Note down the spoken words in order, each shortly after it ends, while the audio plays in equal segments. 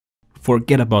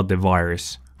Forget about the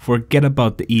virus. Forget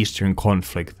about the Eastern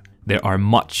conflict. There are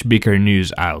much bigger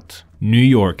news out. New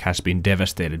York has been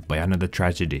devastated by another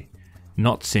tragedy.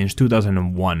 Not since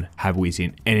 2001 have we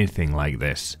seen anything like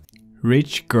this.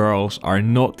 Rich girls are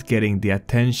not getting the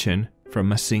attention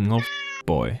from a single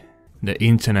boy. The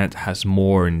internet has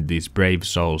mourned these brave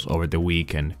souls over the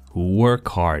weekend who work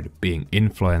hard being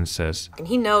influencers. And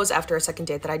he knows after a second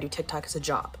date that I do TikTok as a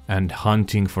job. And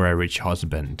hunting for a rich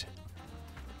husband.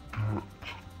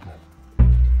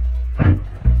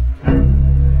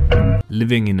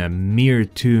 Living in a mere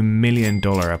 $2 million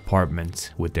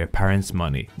apartment with their parents'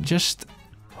 money. Just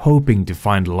hoping to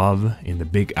find love in the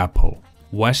Big Apple.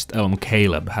 West Elm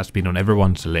Caleb has been on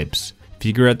everyone's lips.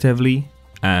 Figuratively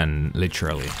and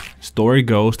literally. Story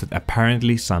goes that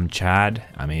apparently some Chad,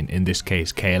 in this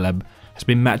case Caleb, has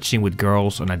been matching with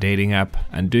girls on a dating app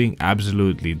and doing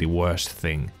absolutely the worst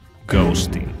thing.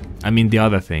 Ghosting. The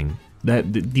other thing.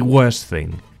 The worst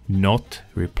thing. Not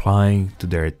replying to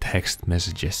their text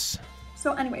messages.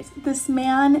 So anyways, this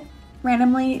man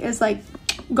randomly is like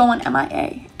going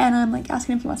MIA and I'm like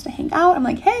asking if he wants to hang out. I'm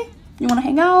like, hey, you want to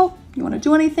hang out? You want to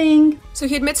do anything? So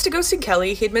he admits to ghosting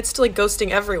Kelly. He admits to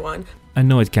ghosting everyone. I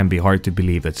know it can be hard to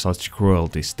believe that such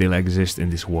cruelty still exists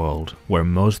in this world, where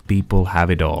most people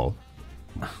have it all.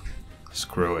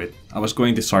 Screw it. I was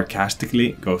going to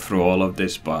sarcastically go through all of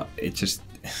this, but it's just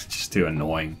too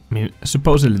annoying.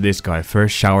 Supposedly this guy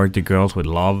first showered the girls with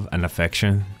love and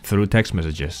affection through text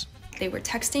messages. They were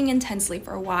texting intensely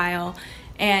for a while,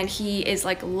 and he is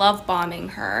love bombing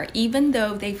her, even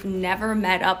though they've never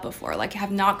met up before,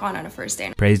 have not gone on a first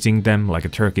date. Praising them like a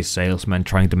Turkish salesman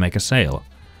trying to make a sale.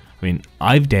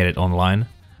 I've dated online,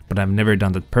 but I've never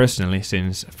done that personally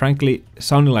since, frankly,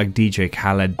 sounding like DJ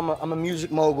Khaled. I'm a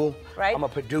music mogul, right? I'm a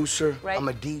producer, right? I'm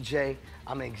a DJ,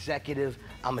 I'm an executive,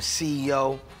 I'm a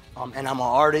CEO, and I'm an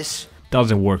artist.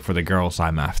 Doesn't work for the girls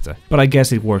I'm after, but I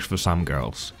guess it works for some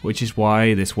girls, which is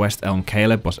why this West Elm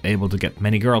Caleb was able to get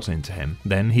many girls into him.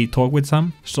 Then he talked with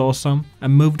some, saw some,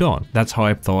 and moved on. That's how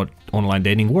I thought online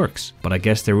dating works, but I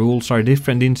guess the rules are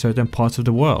different in certain parts of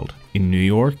the world. In New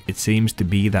York, it seems to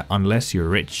be that unless you're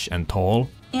rich and tall,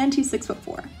 and he's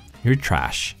 6'4", you're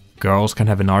trash. Girls can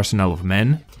have an arsenal of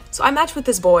men. So I matched with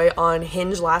this boy on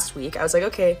Hinge last week. I was like,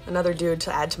 okay, another dude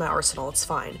to add to my arsenal, it's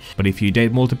fine. But if you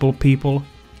date multiple people,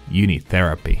 you need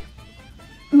therapy.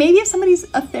 Maybe if somebody's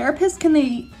a therapist, can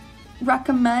they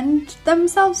recommend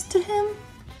themselves to him?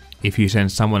 If you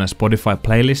send someone a Spotify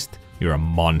playlist, you're a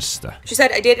monster. She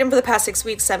said, I dated him for the past 6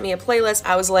 weeks, sent me a playlist.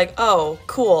 I was like, oh,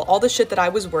 cool, all the shit that I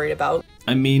was worried about.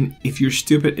 If you're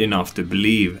stupid enough to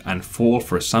believe and fall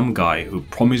for some guy who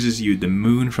promises you the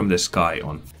moon from the sky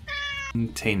on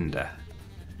Tinder,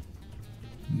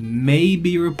 maybe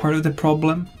you're a part of the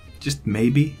problem. Just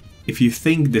maybe. If you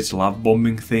think this love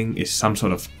bombing thing is some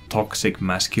sort of toxic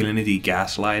masculinity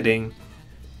gaslighting,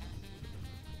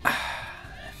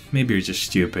 maybe you're just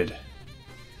stupid.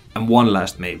 And one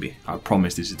last maybe, I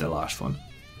promise this is the last one.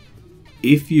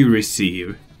 If you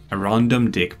receive a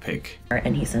random dick pic,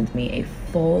 and he sends me a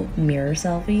full mirror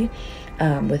selfie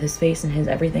with his face and his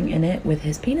everything in it with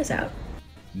his penis out.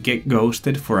 Get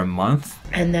ghosted for a month,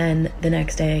 and then the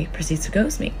next day proceeds to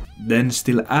ghost me. Then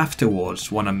still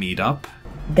afterwards wanna meet up.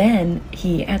 Then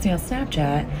he adds me on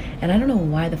Snapchat, and I don't know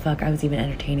why the fuck I was even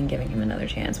entertaining giving him another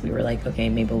chance. We were like, okay,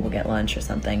 maybe we'll get lunch or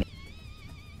something.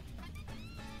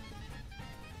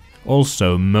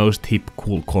 Also, most hip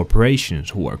cool corporations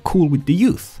who are cool with the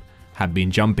youth have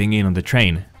been jumping in on the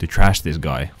train to trash this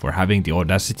guy for having the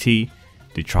audacity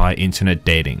to try internet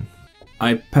dating.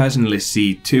 I personally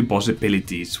see two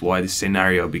possibilities why this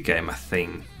scenario became a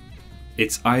thing.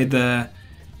 It's either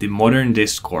the modern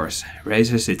discourse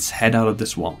raises its head out of the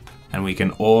swamp and we can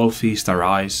all feast our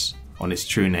eyes on its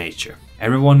true nature.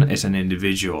 Everyone is an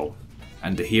individual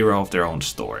and the hero of their own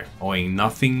story, owing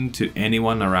nothing to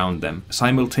anyone around them,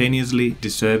 simultaneously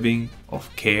deserving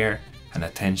of care and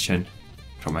attention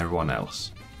from everyone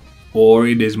else. Or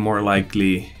it is more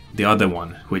likely the other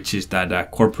one, which is that a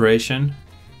corporation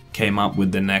came up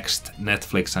with the next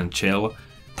Netflix and chill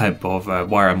type of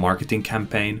viral marketing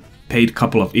campaign, paid a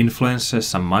couple of influencers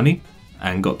some money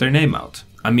and got their name out.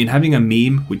 Having a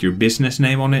meme with your business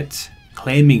name on it,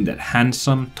 claiming that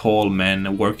handsome, tall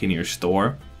men work in your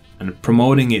store, and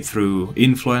promoting it through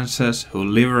influencers who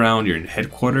live around your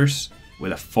headquarters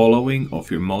with a following of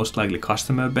your most likely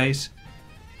customer base,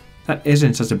 that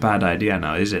isn't such a bad idea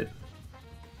now, is it?